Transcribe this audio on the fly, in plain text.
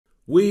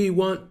We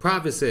want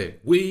privacy.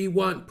 We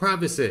want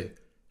privacy.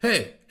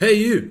 Hey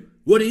you,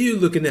 what are you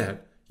looking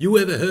at? You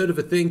ever heard of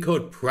a thing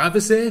called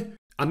privacy?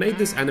 I made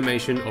this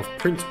animation of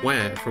Prince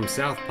Waaagh from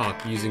South Park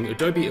using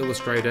Adobe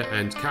Illustrator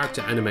and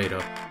Character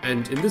Animator,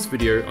 and in this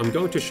video I'm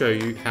going to show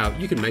you how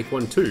you can make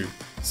one too.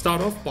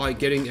 Start off by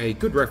getting a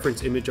good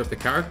reference image of the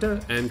character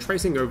and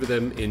tracing over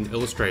them in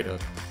Illustrator.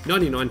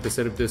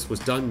 99% of this was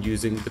done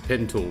using the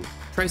pen tool.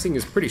 Tracing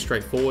is pretty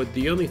straightforward.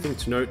 The only thing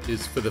to note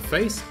is for the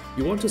face,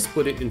 you want to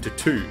split it into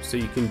two so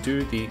you can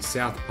do the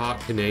South Park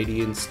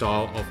Canadian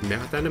style of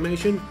mouth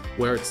animation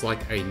where it's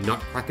like a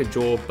nutcracker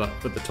jaw but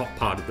for the top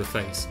part of the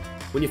face.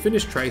 When you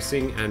finish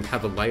tracing and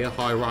have a layer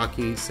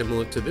hierarchy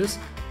similar to this,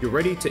 you're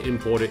ready to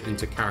import it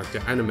into Character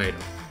Animator.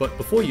 But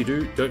before you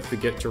do, don't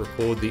forget to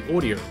record the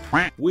audio.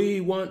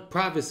 We want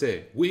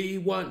privacy. We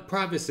want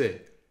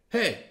privacy.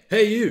 Hey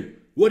you,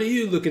 what are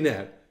you looking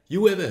at?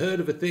 You ever heard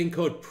of a thing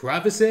called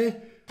privacy?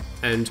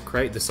 And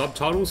create the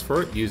subtitles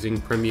for it using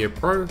Premiere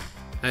Pro.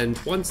 And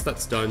once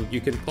that's done,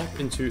 you can pop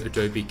into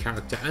Adobe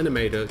Character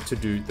Animator to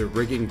do the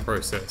rigging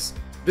process.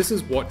 This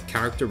is what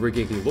character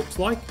rigging looks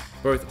like.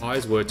 Both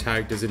eyes were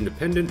tagged as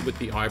independent with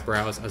the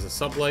eyebrows as a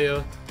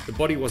sublayer. The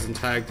body wasn't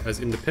tagged as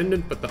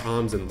independent, but the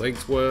arms and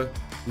legs were.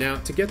 Now,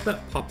 to get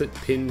that puppet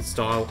pin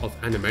style of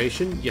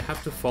animation, you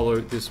have to follow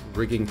this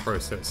rigging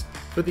process.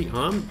 For the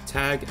arm,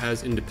 tag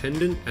as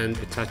independent and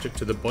attach it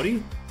to the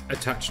body.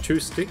 Attach two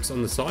sticks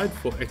on the side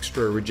for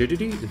extra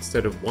rigidity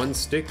instead of one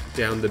stick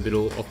down the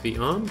middle of the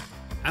arm.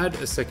 Add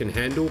a second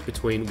handle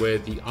between where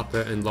the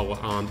upper and lower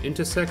arm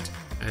intersect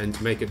and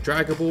make it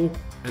draggable,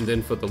 and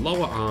then for the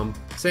lower arm,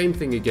 same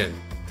thing again,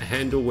 a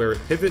handle where it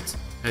pivots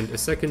and a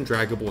second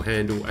draggable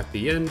handle at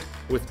the end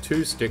with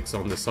two sticks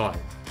on the side.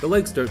 The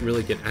legs don't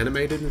really get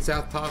animated in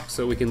South Park,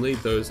 so we can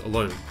leave those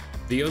alone.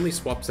 The only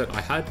swaps that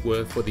I had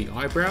were for the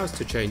eyebrows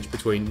to change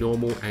between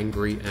normal,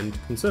 angry and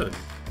concerned.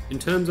 In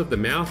terms of the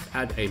mouth,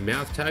 add a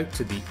mouth tag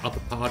to the upper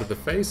part of the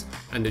face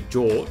and a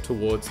jaw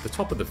towards the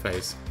top of the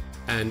face,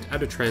 and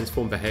add a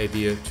transform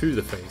behavior to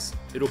the face.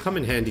 It'll come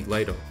in handy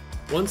later.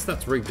 Once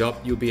that's rigged up,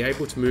 you'll be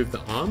able to move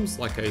the arms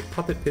like a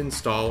puppet pin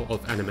style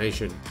of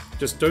animation.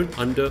 Just don't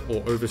under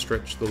or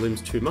overstretch the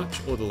limbs too much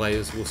or the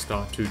layers will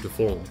start to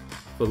deform.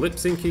 For lip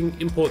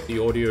syncing, import the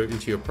audio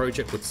into your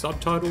project with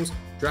subtitles,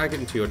 drag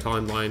it into your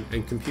timeline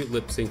and compute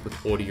lip sync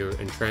with audio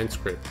and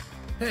transcript.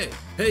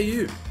 Hey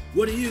you,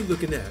 what are you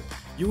looking at?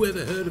 You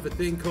ever heard of a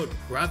thing called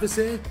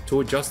privacy?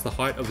 To adjust the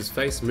height of his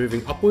face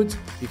moving upwards,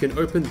 you can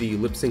open the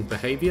lip sync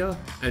behavior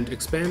and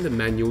expand the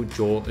manual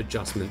jaw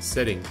adjustment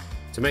setting.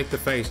 To make the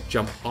face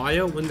jump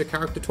higher when the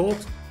character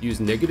talks, use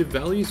negative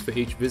values for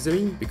each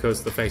visiting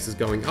because the face is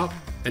going up,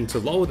 and to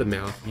lower the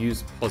mouth,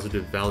 use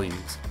positive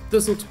values.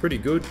 This looks pretty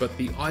good, but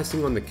the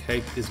icing on the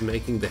cake is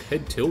making the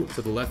head tilt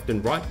to the left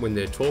and right when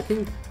they're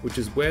talking, which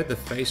is where the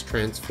face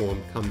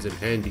transform comes in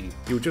handy.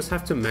 You'll just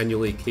have to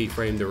manually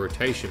keyframe the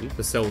rotation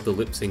to sell the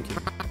lip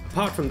syncing.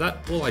 Apart from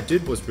that, all I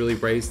did was really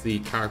raise the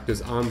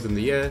character's arms in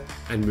the air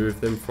and move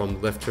them from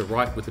left to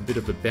right with a bit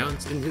of a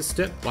bounce in his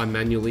step by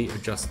manually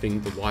adjusting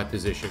the Y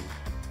position.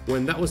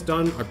 When that was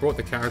done, I brought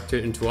the character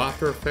into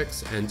After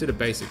Effects and did a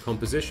basic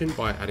composition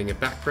by adding a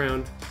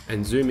background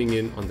and zooming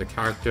in on the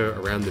character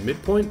around the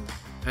midpoint.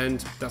 And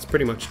that's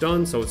pretty much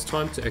done, so it's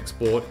time to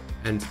export,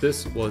 and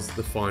this was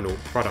the final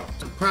product.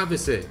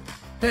 Privacy.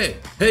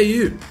 Hey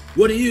you,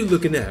 what are you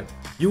looking at?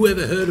 You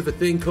ever heard of a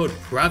thing called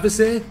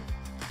privacy?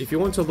 If you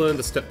want to learn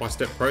the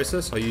step-by-step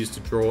process I use to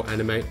draw,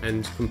 animate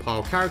and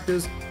compile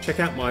characters, check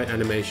out my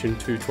animation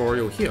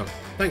tutorial here.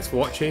 Thanks for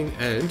watching,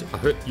 and I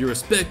hope you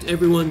respect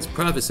everyone's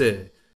privacy.